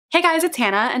Hey guys, it's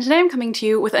Hannah, and today I'm coming to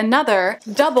you with another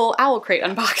double OwlCrate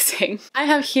unboxing. I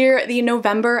have here the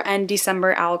November and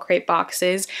December OwlCrate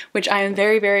boxes, which I am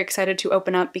very, very excited to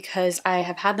open up because I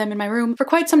have had them in my room for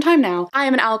quite some time now. I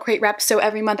am an OwlCrate rep, so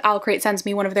every month OwlCrate sends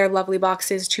me one of their lovely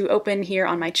boxes to open here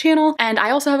on my channel, and I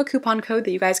also have a coupon code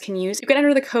that you guys can use. You can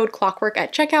enter the code CLOCKWORK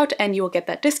at checkout and you will get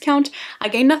that discount. I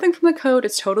gain nothing from the code,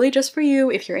 it's totally just for you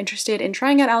if you're interested in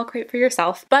trying out OwlCrate for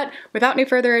yourself. But without any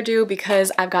further ado,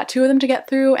 because I've got two of them to get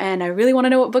through and I really want to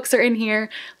know what books are in here,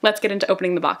 let's get into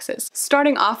opening the boxes.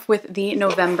 Starting off with the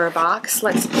November box,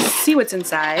 let's see what's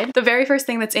inside. The very first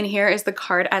thing that's in here is the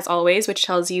card as always, which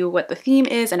tells you what the theme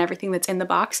is and everything that's in the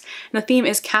box. And the theme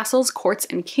is castles, courts,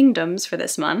 and kingdoms for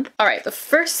this month. All right, the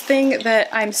first thing that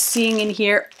I'm seeing in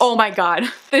here, oh my god,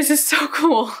 this is so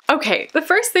cool. Okay, the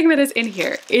first thing that is in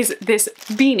here is this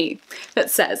beanie that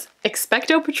says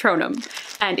Expecto Patronum,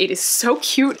 and it is so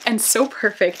cute and so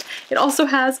perfect. It also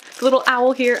has a little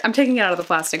owl here. I'm taking it out of the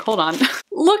plastic, hold on.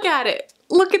 Look at it.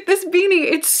 Look at this beanie.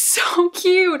 It's so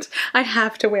cute. I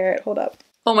have to wear it, hold up.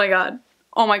 Oh my god.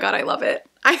 Oh my god, I love it.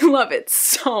 I love it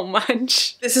so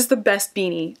much. This is the best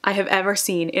beanie I have ever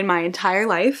seen in my entire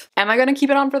life. Am I gonna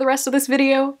keep it on for the rest of this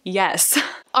video? Yes.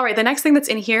 All right, the next thing that's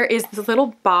in here is the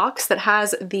little box that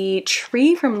has the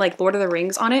tree from like Lord of the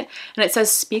Rings on it, and it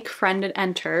says speak friend and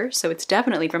enter, so it's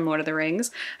definitely from Lord of the Rings.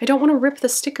 I don't want to rip the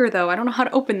sticker though. I don't know how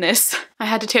to open this. I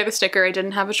had to tear the sticker. I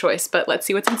didn't have a choice, but let's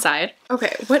see what's inside.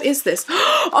 Okay, what is this?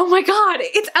 Oh my god,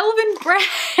 it's elven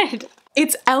bread.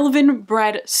 It's elven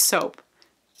bread soap.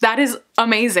 That is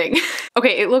amazing.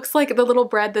 Okay, it looks like the little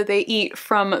bread that they eat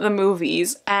from the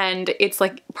movies, and it's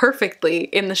like perfectly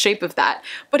in the shape of that,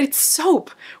 but it's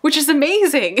soap, which is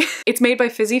amazing. It's made by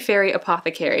Fizzy Fairy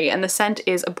Apothecary, and the scent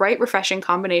is a bright, refreshing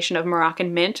combination of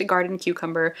Moroccan mint, garden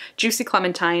cucumber, juicy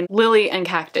clementine, lily, and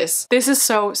cactus. This is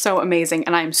so, so amazing,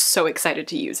 and I'm so excited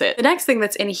to use it. The next thing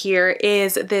that's in here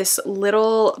is this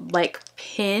little like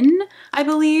pin, I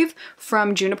believe,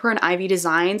 from Juniper and Ivy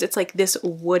Designs. It's like this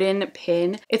wooden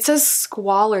pin. It says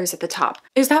Squallers at the top.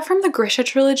 Is that from the Grisha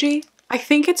trilogy? I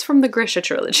think it's from the Grisha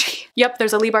trilogy. Yep,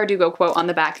 there's a Leigh Bardugo quote on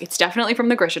the back. It's definitely from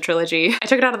the Grisha trilogy. I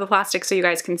took it out of the plastic so you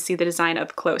guys can see the design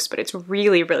up close, but it's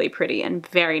really, really pretty and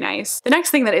very nice. The next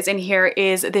thing that is in here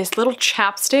is this little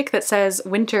chapstick that says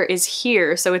winter is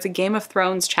here, so it's a Game of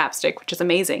Thrones chapstick, which is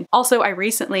amazing. Also, I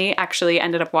recently actually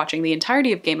ended up watching the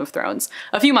entirety of Game of Thrones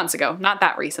a few months ago, not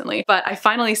that recently, but I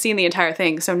finally seen the entire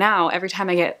thing, so now every time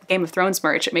I get Game of Thrones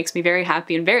merch, it makes me very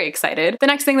happy and very excited. The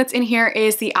next thing that's in here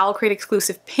is the OwlCrate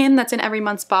exclusive pin that's in every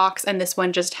month's box, and this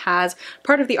one just has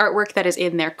part of the artwork that is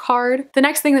in their card. The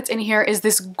next thing that's in here is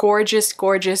this gorgeous,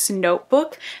 gorgeous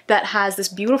notebook that has this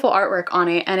beautiful artwork on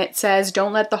it, and it says,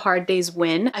 "Don't let the hard days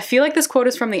win." I feel like this quote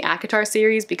is from the ACOTAR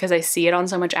series because I see it on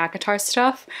so much ACOTAR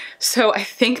stuff, so I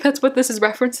think that's what this is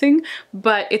referencing,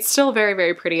 but it's still very,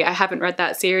 very pretty. I haven't read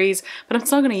that series, but I'm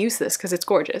still gonna use this because it's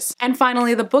gorgeous. And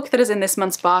finally, the book that is in this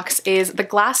month's box is The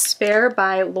Glass Spare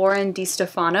by Lauren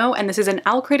DiStefano, and this is an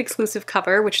OwlCrate exclusive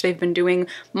cover, which they've been doing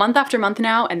month after month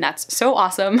now, and that's so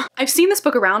awesome. I've seen this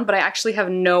book around, but I actually have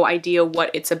no idea what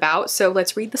it's about, so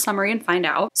let's read the summary and find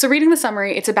out. So reading the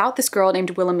summary, it's about this girl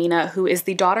named Wilhelmina who is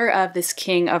the daughter of this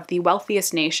king of the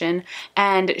wealthiest nation,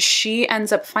 and she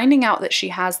ends up finding out that she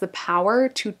has the power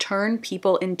to turn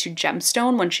people into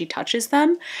gemstone when she touches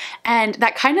them, and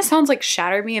that kind of sounds like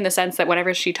Shatter Me in the sense that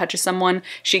whenever she touches someone,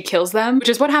 she kills them, which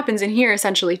is what happens in here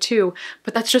essentially too,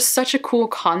 but that's just such a cool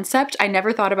concept. I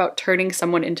never thought about turning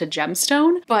someone into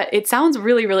gemstone, but it sounds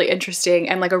really, really interesting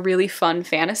and like a really fun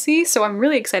fantasy, so I'm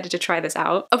really excited to try this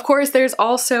out. Of course, there's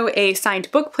also a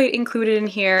signed book plate included in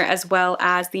here, as well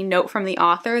as the note from the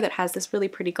author that has this really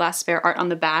pretty glass spare art on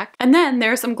the back. And then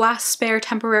there's some glass spare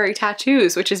temporary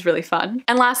tattoos, which is really fun.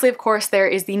 And lastly, of course, there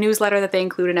is the newsletter that they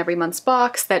include in every month's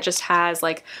box that just has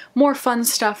like more fun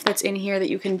stuff that's in here that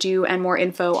you can do and more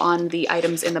info on the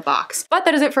items in the box. But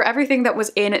that is it for everything that was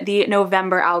in the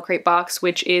November OwlCrate box,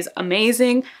 which is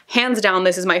amazing. Hands down,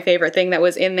 this is my favorite thing that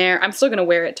was in there. I'm still gonna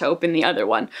wear it to open the other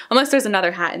one, unless there's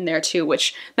another hat in there too,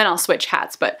 which then I'll switch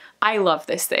hats, but I love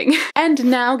this thing. And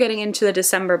now getting into the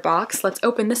December box, let's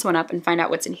open this one up and find out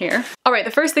what's in here. All right,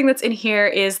 the first thing that's in here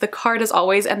is the card as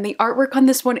always, and the artwork on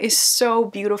this one is so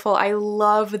beautiful. I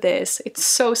love this. It's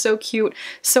so, so cute,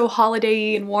 so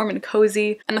holiday-y and warm and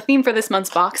cozy. And the theme for this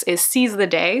month's box is Seize the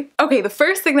Day. Okay, the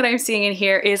first thing that I'm seeing in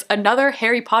here is another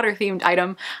Harry Potter themed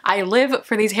item. I live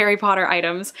for these Harry Potter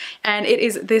items, and it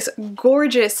is this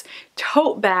gorgeous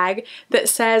tote bag that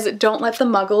says, "Don't let the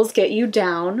muggles get you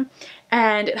down."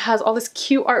 and it has all this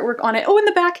cute artwork on it. Oh, and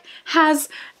the back has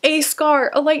a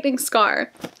scar, a lightning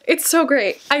scar. It's so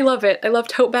great. I love it. I love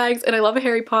tote bags and I love a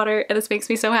Harry Potter, and this makes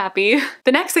me so happy.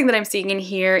 The next thing that I'm seeing in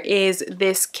here is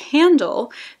this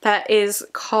candle that is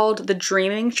called the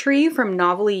Dreaming Tree from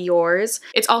Novelly Yours.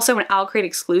 It's also an OwlCrate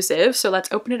exclusive, so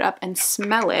let's open it up and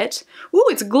smell it. Ooh,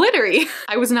 it's glittery.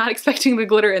 I was not expecting the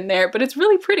glitter in there, but it's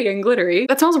really pretty and glittery.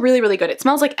 That smells really, really good. It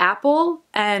smells like apple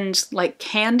and like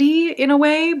candy in a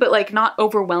way, but like not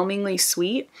overwhelmingly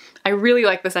sweet. I really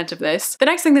like the scent of this. The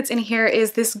next thing that's in here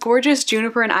is this gorgeous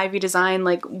juniper and ivy design,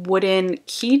 like wooden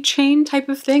keychain type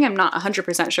of thing. I'm not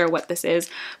 100% sure what this is,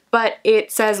 but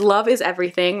it says "Love is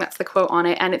everything." That's the quote on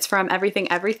it, and it's from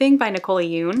Everything Everything by Nicola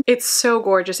Yoon. It's so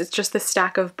gorgeous. It's just this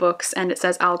stack of books, and it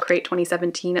says OwlCrate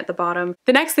 2017 at the bottom.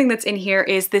 The next thing that's in here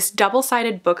is this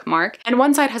double-sided bookmark, and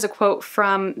one side has a quote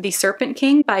from The Serpent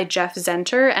King by Jeff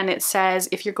Zenter, and it says,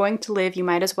 "If you're going to live, you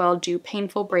might as well do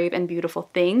painful, brave, and beautiful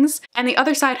things." And the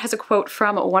other side has a quote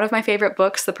from one of my favorite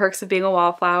books, The Perks of Being a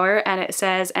Wallflower, and it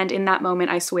says, "And in that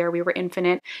moment, I swear we were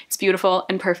infinite." It's beautiful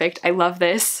and perfect. I love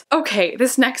this. Okay,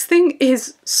 this next thing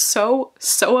is so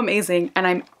amazing, and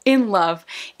I'm in love.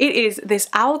 It is this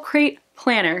OwlCrate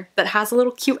planner that has a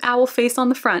little cute owl face on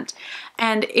the front,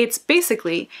 and it's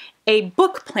basically a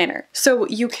book planner. So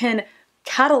you can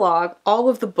catalog all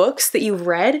of the books that you've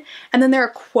read, and then there are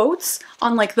quotes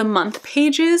on like the month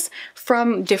pages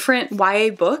from different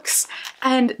YA books,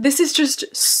 and this is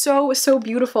just so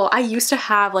beautiful. I used to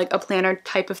have like a planner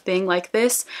type of thing like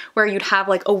this, where you'd have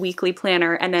like a weekly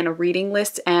planner and then a reading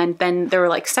list, and then there were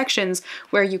like sections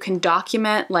where you can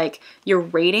document like your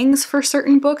ratings for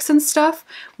certain books and stuff,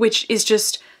 which is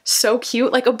just so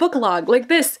cute, like a book log like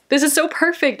this. This is so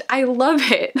perfect. I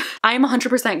love it. I am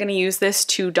 100% going to use this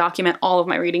to document all of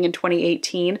my reading in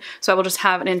 2018. So I will just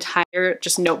have an entire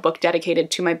just notebook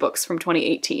dedicated to my books from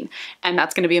 2018. And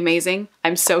that's going to be amazing.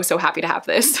 I'm so happy to have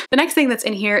this. The next thing that's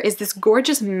in here is this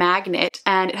gorgeous magnet,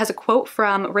 and it has a quote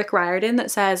from Rick Riordan that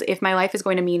says, "If my life is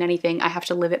going to mean anything, I have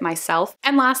to live it myself."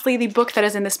 And lastly, the book that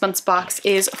is in this month's box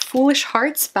is Foolish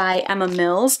Hearts by Emma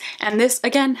Mills. And this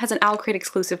again has an OwlCrate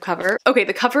exclusive cover. Okay,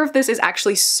 the cover of this is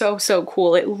actually so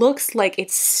cool. It looks like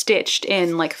it's stitched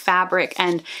in like fabric,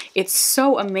 and it's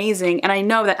so amazing. And I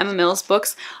know that Emma Mills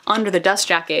books Under the Dust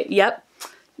Jacket,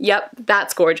 Yep,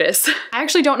 that's gorgeous. I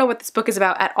actually don't know what this book is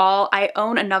about at all. I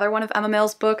own another one of Emma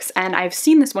Mills' books, and I've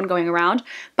seen this one going around,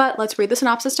 but let's read the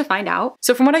synopsis to find out.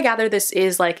 So from what I gather, this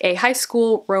is like a high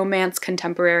school romance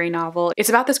contemporary novel. It's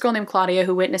about this girl named Claudia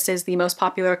who witnesses the most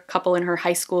popular couple in her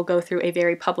high school go through a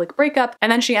very public breakup,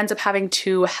 and then she ends up having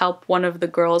to help one of the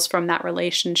girls from that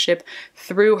relationship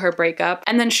through her breakup.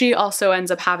 And then she also ends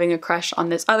up having a crush on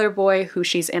this other boy who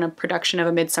she's in a production of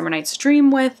A Midsummer Night's Dream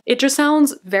with. It just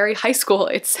sounds very high school.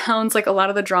 It sounds like a lot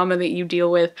of the drama that you deal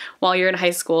with while you're in high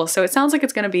school. So it sounds like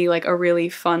it's going to be like a really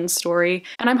fun story.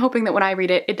 And I'm hoping that when I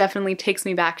read it, it definitely takes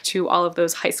me back to all of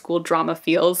those high school drama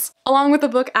feels. Along with the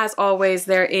book, as always,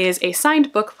 there is a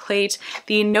signed book plate,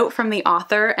 the note from the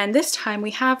author, and this time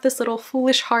we have this little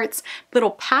Foolish Hearts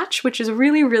little patch, which is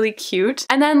really cute.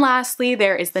 And then lastly,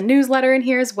 there is the newsletter in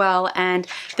here as well, and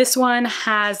this one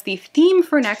has the theme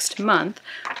for next month,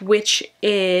 which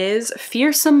is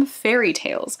fearsome fairy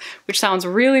tales, which sounds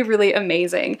really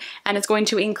amazing. And it's going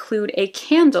to include a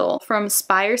candle from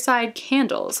Spireside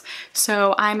Candles.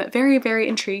 So I'm very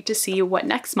intrigued to see what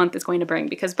next month is going to bring,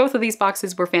 because both of these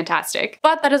boxes were fantastic.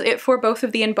 But that is it for both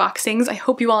of the unboxings. I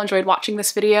hope you all enjoyed watching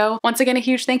this video. Once again, a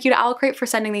huge thank you to OwlCrate for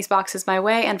sending these boxes my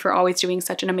way and for always doing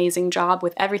such an amazing job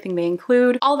with everything they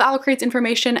include. All of OwlCrate's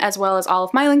information, as well as all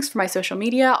of my links for my social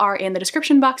media, are in the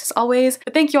description box as always.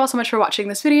 But thank you all so much for watching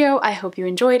this video. I hope you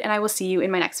enjoyed, and I will see you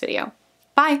in my next video.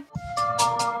 Bye!